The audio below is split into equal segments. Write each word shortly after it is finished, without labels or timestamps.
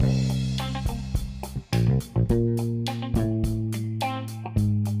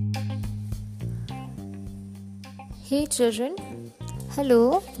Hey children,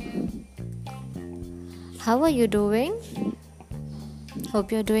 hello. How are you doing?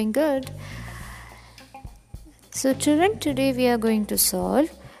 Hope you're doing good. So children, today we are going to solve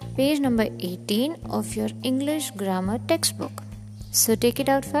page number 18 of your English grammar textbook. So take it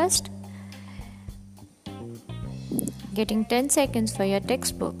out fast. Getting 10 seconds for your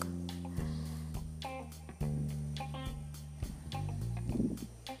textbook.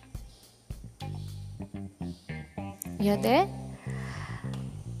 You're there?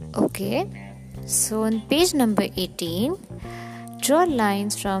 Okay. So on page number 18, draw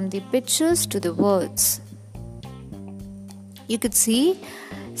lines from the pictures to the words. You could see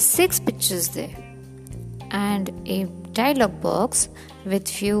 6 pictures there and a dialog box with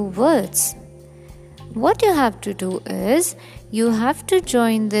few words. What you have to do is you have to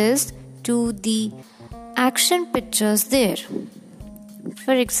join this to the action pictures there.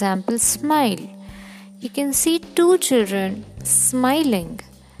 For example, smile. You can see 2 children smiling.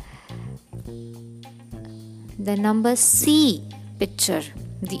 The number C picture,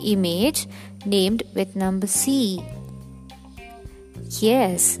 the image named with number C.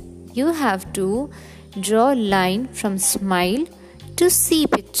 Yes, you have to draw a line from smile to C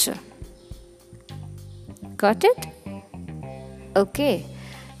picture. Got it? Okay,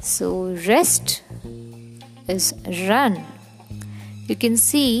 so rest is run. You can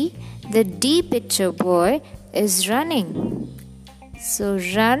see the D picture boy is running. So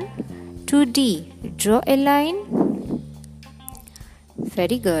run to D. Draw a line.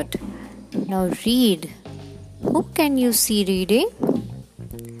 Very good. Now read. Who can you see reading?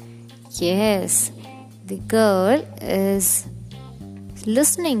 Yes, the girl is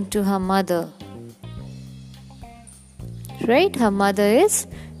listening to her mother. Right? Her mother is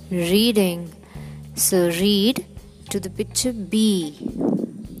reading. So read to the picture B.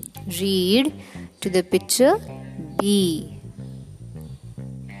 Read to the picture B.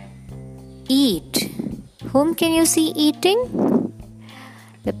 Eat. Whom can you see eating?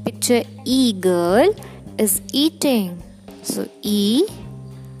 The picture E girl is eating. So E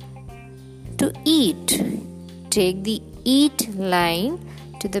to eat. Take the eat line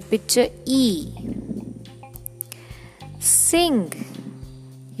to the picture E. Sing.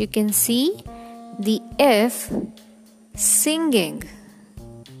 You can see the F singing.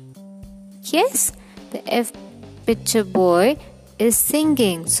 Yes, the F picture boy is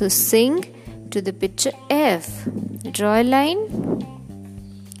singing. So sing to the picture F. Draw a line.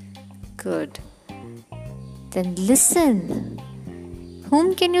 Good. Then listen.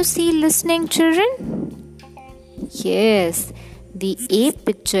 Whom can you see listening, children? Yes, the A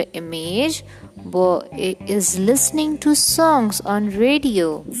picture image boy is listening to songs on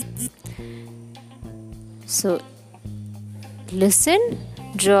radio. So listen.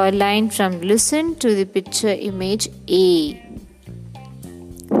 Draw a line from listen to the picture image A.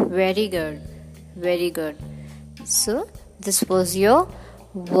 Very good. Very good. So, this was your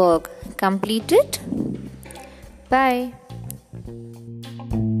work completed. Bye.